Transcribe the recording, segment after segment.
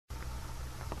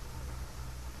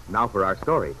Now for our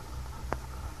story.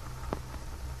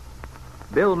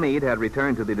 Bill Meade had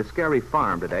returned to the Discary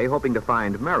farm today, hoping to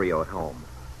find Mario at home.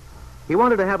 He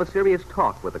wanted to have a serious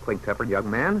talk with the clink-tempered young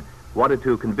man, wanted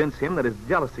to convince him that his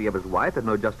jealousy of his wife had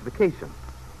no justification.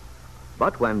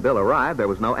 But when Bill arrived, there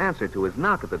was no answer to his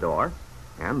knock at the door,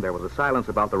 and there was a silence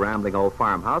about the rambling old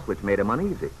farmhouse which made him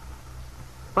uneasy.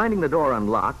 Finding the door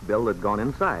unlocked, Bill had gone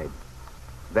inside.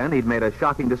 Then he'd made a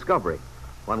shocking discovery,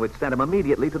 one which sent him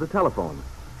immediately to the telephone.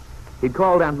 He'd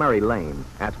called Aunt Mary Lane,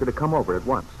 asked her to come over at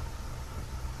once.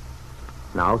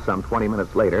 Now, some 20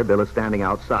 minutes later, Bill is standing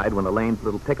outside when the Lane's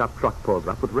little pickup truck pulls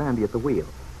up with Randy at the wheel.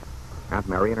 Aunt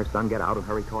Mary and her son get out and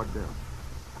hurry toward Bill.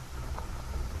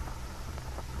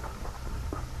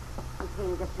 We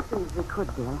came just as soon as we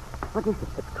could, Bill. What is it?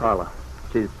 It's Carla.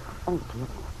 She's... Oh, dear.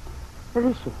 Where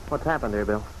is she? What's happened here,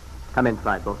 Bill? Come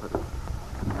inside, both of you.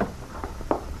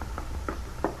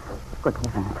 Good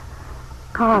heavens.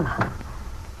 Carla.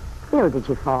 Bill, did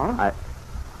she fall?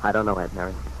 I don't know, Aunt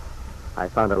Mary. I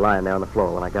found her lying there on the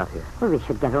floor when I got here. Well, we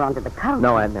should get her onto the couch.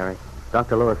 No, Aunt Mary.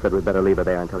 Dr. Lewis said we'd better leave her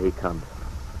there until he comes.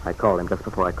 I called him just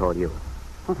before I called you.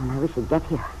 Well, then I wish she'd get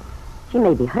here. She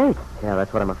may be hurt. Yeah,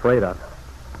 that's what I'm afraid of.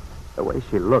 The way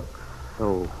she looks,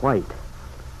 so white.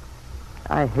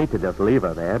 I hate to just leave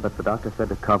her there, but the doctor said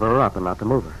to cover her up and not to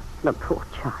move her. The poor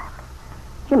child.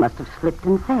 She must have slipped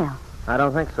and fell. I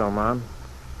don't think so, Mom.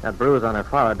 That bruise on her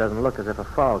forehead doesn't look as if a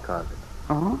fall caused it.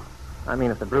 Oh? I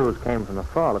mean, if the bruise came from the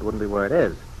fall, it wouldn't be where it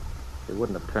is. She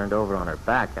wouldn't have turned over on her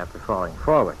back after falling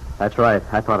forward. That's right.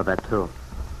 I thought of that, too.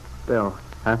 Bill.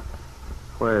 Huh?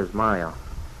 Where's Mario?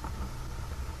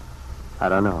 I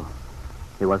don't know.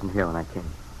 He wasn't here when I came.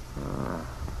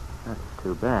 That's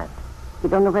too bad. You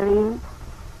don't know where he is?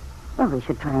 Well, we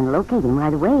should try and locate him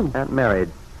right away. Aunt Mary,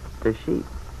 does she...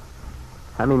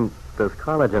 I mean, does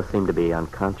Carla just seem to be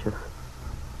unconscious?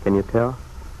 Can you tell?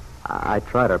 I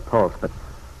tried her pulse, but...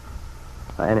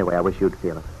 anyway, I wish you'd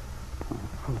feel it.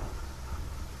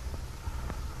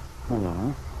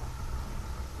 Yes.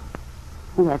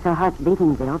 Yes, her heart's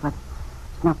beating, Bill, but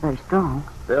it's not very strong.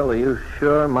 Bill, are you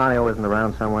sure Mario isn't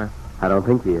around somewhere? I don't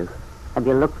think he is. Have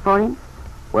you looked for him?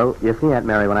 Well, you see, Aunt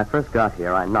Mary, when I first got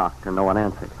here, I knocked and no one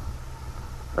answered.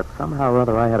 But somehow or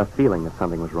other, I had a feeling that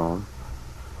something was wrong.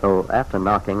 So after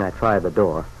knocking, I tried the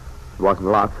door. It wasn't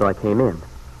locked, so I came in.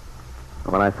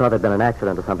 When I saw there'd been an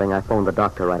accident or something, I phoned the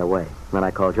doctor right away. And then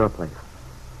I called your place.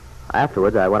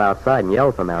 Afterwards, I went outside and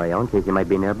yelled for Mario in case he might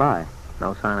be nearby.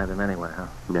 No sign of him anywhere, huh?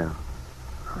 No.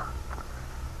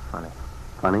 Funny.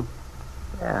 Funny?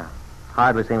 Yeah.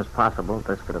 Hardly seems possible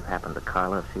this could have happened to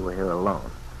Carla if she were here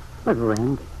alone. But,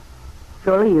 Randy,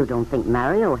 surely you don't think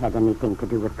Mario had anything to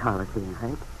do with Carla being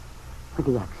hurt? With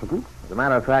the accident? As a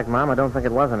matter of fact, Mom, I don't think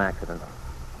it was an accident.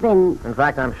 Then... In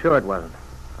fact, I'm sure it wasn't.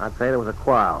 I'd say there was a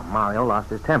quarrel. Mario lost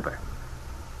his temper.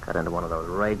 Got into one of those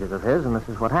rages of his, and this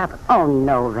is what happened. Oh,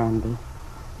 no, Randy.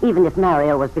 Even if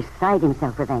Mario was beside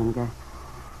himself with anger.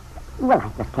 Well,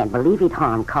 I just can't believe he'd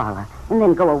harm Carla and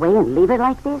then go away and leave her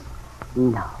like this.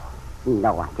 No,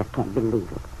 I just can't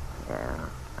believe it. Yeah,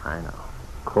 I know.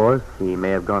 Of course, he may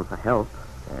have gone for help.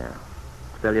 Yeah.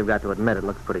 Still, you've got to admit it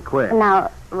looks pretty queer. Now,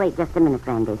 wait just a minute,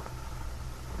 Randy.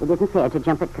 It isn't fair to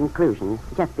jump at conclusions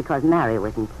just because Mario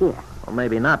isn't here. Well,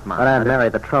 maybe not, Mom. But, Aunt Mary,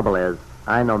 the trouble is,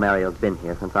 I know Mario's been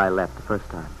here since I left the first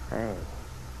time. Hey,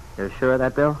 you're sure of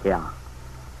that, Bill? Yeah.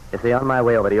 You see, on my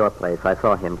way over to your place, I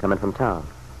saw him coming from town.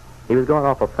 He was going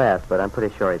awful fast, but I'm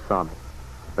pretty sure he saw me.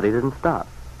 But he didn't stop.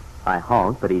 I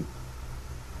honked, but he...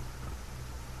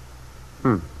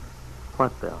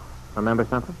 What, Bill? Remember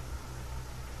something?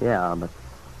 Yeah,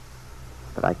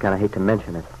 but I kind of hate to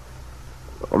mention it.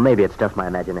 Or maybe it's just my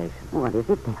imagination. What is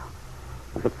it, Bill?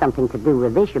 If it's something to do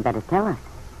with this, you better tell us.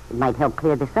 It might help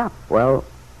clear this up. Well,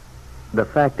 the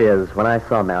fact is, when I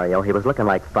saw Mario, he was looking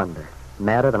like thunder.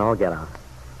 Madder than all get out.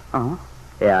 Oh?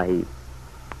 Yeah,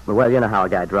 well, you know how a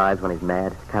guy drives when he's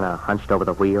mad? Kind of hunched over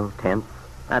the wheel, tense.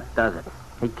 That does it.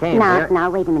 He came here... Now,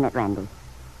 wait a minute, Randy.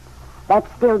 That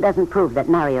still doesn't prove that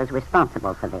Mario's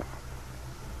responsible for this.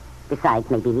 Besides,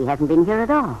 maybe he hasn't been here at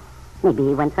all. Maybe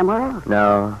he went somewhere else.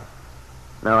 No,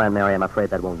 Aunt Mary, I'm afraid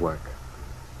that won't work.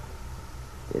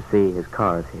 You see, his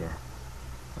car is here.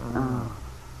 Oh.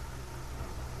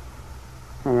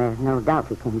 And there's no doubt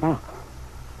he came back.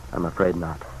 I'm afraid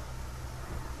not.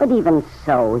 But even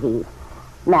so,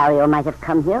 Mario might have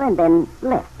come here and then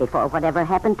left before whatever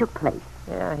happened took place.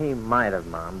 Yeah, he might have,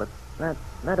 Mom, but that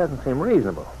doesn't seem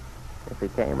reasonable. If he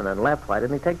came and then left, why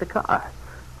didn't he take the car?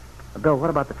 Bill, what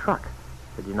about the truck?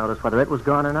 Did you notice whether it was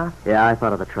gone or not? Yeah, I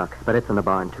thought of the truck, but it's in the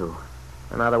barn, too.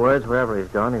 In other words, wherever he's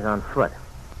gone, he's on foot.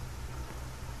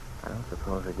 I don't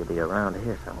suppose he could be around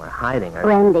here somewhere, hiding or...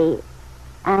 Randy,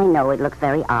 I know it looks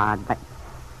very odd, but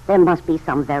there must be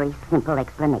some very simple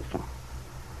explanation.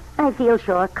 I feel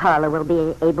sure Carla will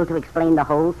be able to explain the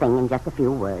whole thing in just a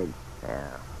few words.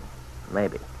 Yeah,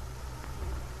 maybe.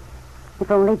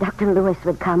 If only Dr. Lewis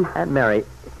would come. Aunt Mary,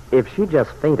 if she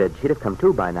just fainted, she'd have come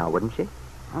to by now, wouldn't she?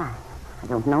 I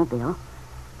don't know, Bill.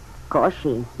 Of course,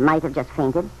 she might have just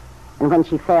fainted. And when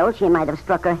she fell, she might have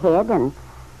struck her head, and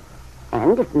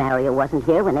if Mario wasn't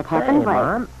here when it happened, Hey,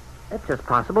 Mom, it's just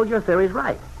possible your theory's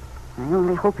right. I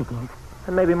only hope it is.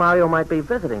 And maybe Mario might be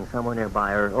visiting somewhere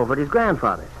nearby or over at his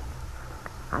grandfather's.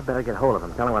 I'd better get hold of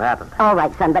him, tell him what happened. All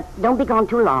right, son, but don't be gone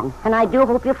too long. And I do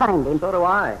hope you find him. So do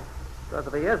I. Because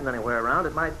if he isn't anywhere around,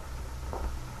 it might...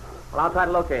 Well, I'll try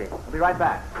to locate him. I'll be right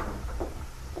back.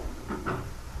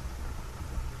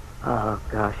 Oh,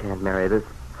 gosh, Aunt Mary, this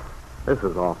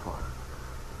is awful.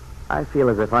 I feel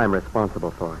as if I'm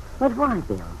responsible for it. But why,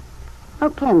 Bill? How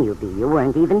can you be? You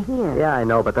weren't even here. Yeah, I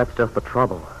know, but that's just the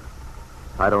trouble.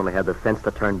 I'd only had the sense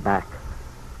to turn back.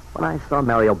 When I saw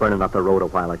Mario burning up the road a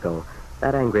while ago,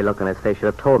 that angry look on his face should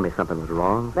have told me something was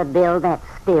wrong. But, Bill, that's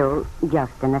still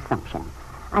just an assumption.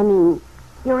 I mean,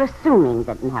 you're assuming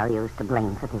that Mario's to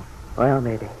blame for this. Well,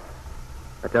 maybe.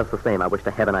 But just the same, I wish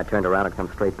to heaven I'd turned around and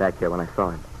come straight back here when I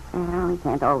saw him. Well, we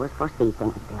can't always foresee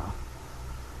things, Bill.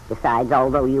 Besides,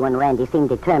 although you and Randy seem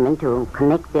determined to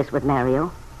connect this with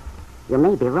Mario, you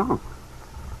may be wrong.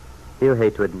 You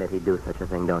hate to admit he'd do such a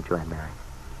thing, don't you, Aunt Mary?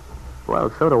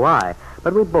 Well, so do I.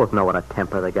 But we both know what a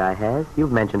temper the guy has.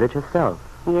 You've mentioned it yourself.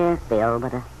 Yes, Bill,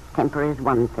 but a temper is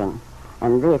one thing.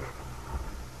 And this,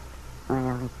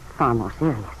 well, it's far more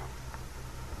serious.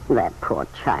 That poor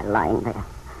child lying there.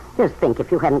 Just think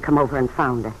if you hadn't come over and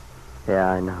found her.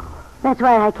 Yeah, I know. That's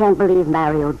why I can't believe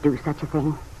Mario'd do such a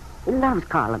thing. He loves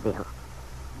Carla, Bill.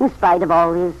 In spite of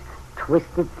all his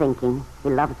twisted thinking, he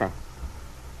loves her.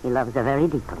 He loves her very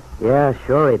deeply. Yeah,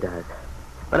 sure he does.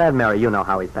 But Aunt Mary, you know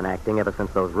how he's been acting ever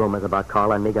since those rumors about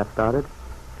Carla and me got started.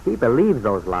 He believes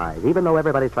those lies, even though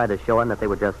everybody tried to show him that they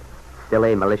were just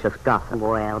silly, malicious gossip.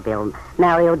 Well, Bill,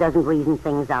 Mario doesn't reason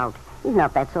things out. He's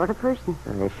not that sort of person.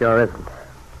 And he sure isn't.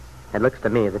 It looks to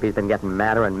me as if he's been getting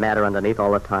madder and madder underneath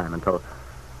all the time until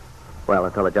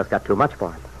it just got too much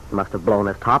for him. He must have blown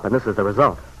his top, and this is the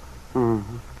result.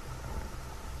 Mm-hmm.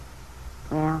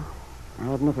 Well,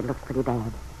 I admit it looks pretty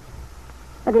bad.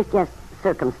 But it's just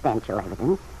circumstantial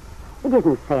evidence. It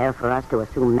isn't fair for us to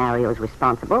assume Mario's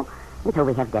responsible until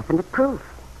we have definite proof.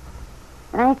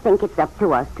 And I think it's up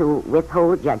to us to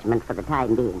withhold judgment for the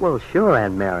time being. Well, sure,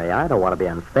 Aunt Mary. I don't want to be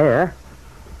unfair.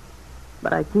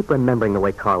 But I keep remembering the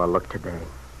way Carla looked today.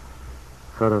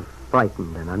 Sort of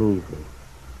frightened and uneasy.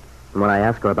 And when I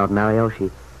asked her about Mario,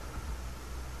 she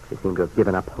seemed to have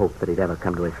given up hope that he'd ever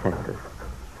come to his senses.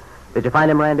 Did you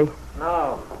find him, Randy?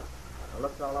 No. I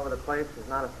looked all over the place. There's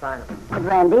not a sign of him. But,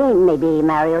 Randy, maybe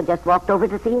Mario just walked over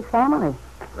to see his family.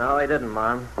 No, he didn't,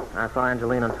 Mom. I saw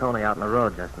Angelina and Tony out on the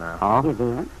road just now. Oh? You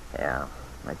did? Yeah.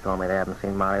 They told me they hadn't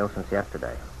seen Mario since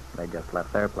yesterday. They just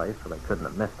left their place, so they couldn't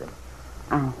have missed him.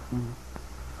 I see.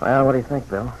 Well, what do you think,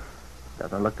 Bill?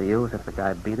 Doesn't it look to you as if the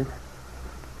guy beat it?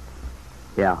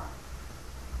 Yeah.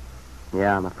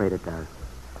 Yeah, I'm afraid it does.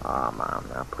 Oh, Mom,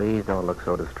 now please don't look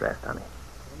so distressed, honey.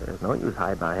 There's no use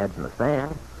hiding our heads in the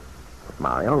sand. If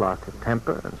Mario lost his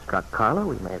temper and struck Carla,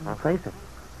 we may as well face it.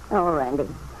 Oh, Randy,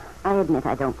 I admit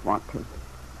I don't want to.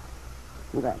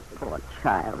 That poor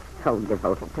child, so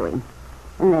devoted to him.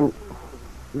 And then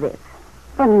this,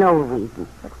 for no reason.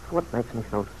 That's what makes me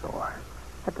so sore.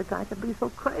 That the guy could be so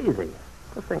crazy.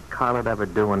 To think Carla'd ever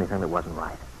do anything that wasn't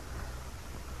right.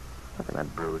 Look at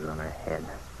that bruise on her head.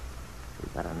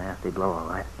 She's got a nasty blow, all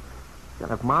right. But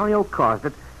if Mario caused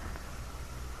it...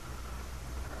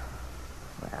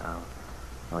 Well,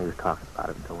 no use talking about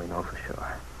it until we know for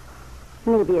sure.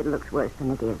 Maybe it looks worse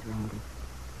than it is, Randy.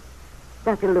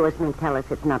 Dr. Lewis may tell us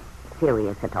it's not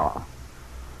serious at all.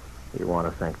 You want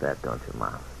to think that, don't you,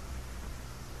 Mom?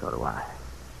 So do I.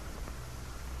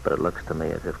 But it looks to me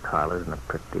as if Carla's in a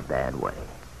pretty bad way.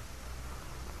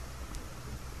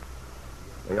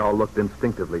 They all looked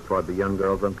instinctively toward the young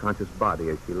girl's unconscious body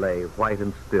as she lay white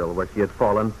and still where she had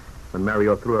fallen when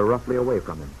Mario threw her roughly away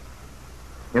from him.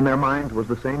 In their minds was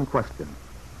the same question,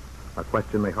 a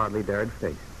question they hardly dared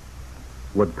face.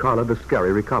 Would Carla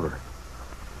Descari recover?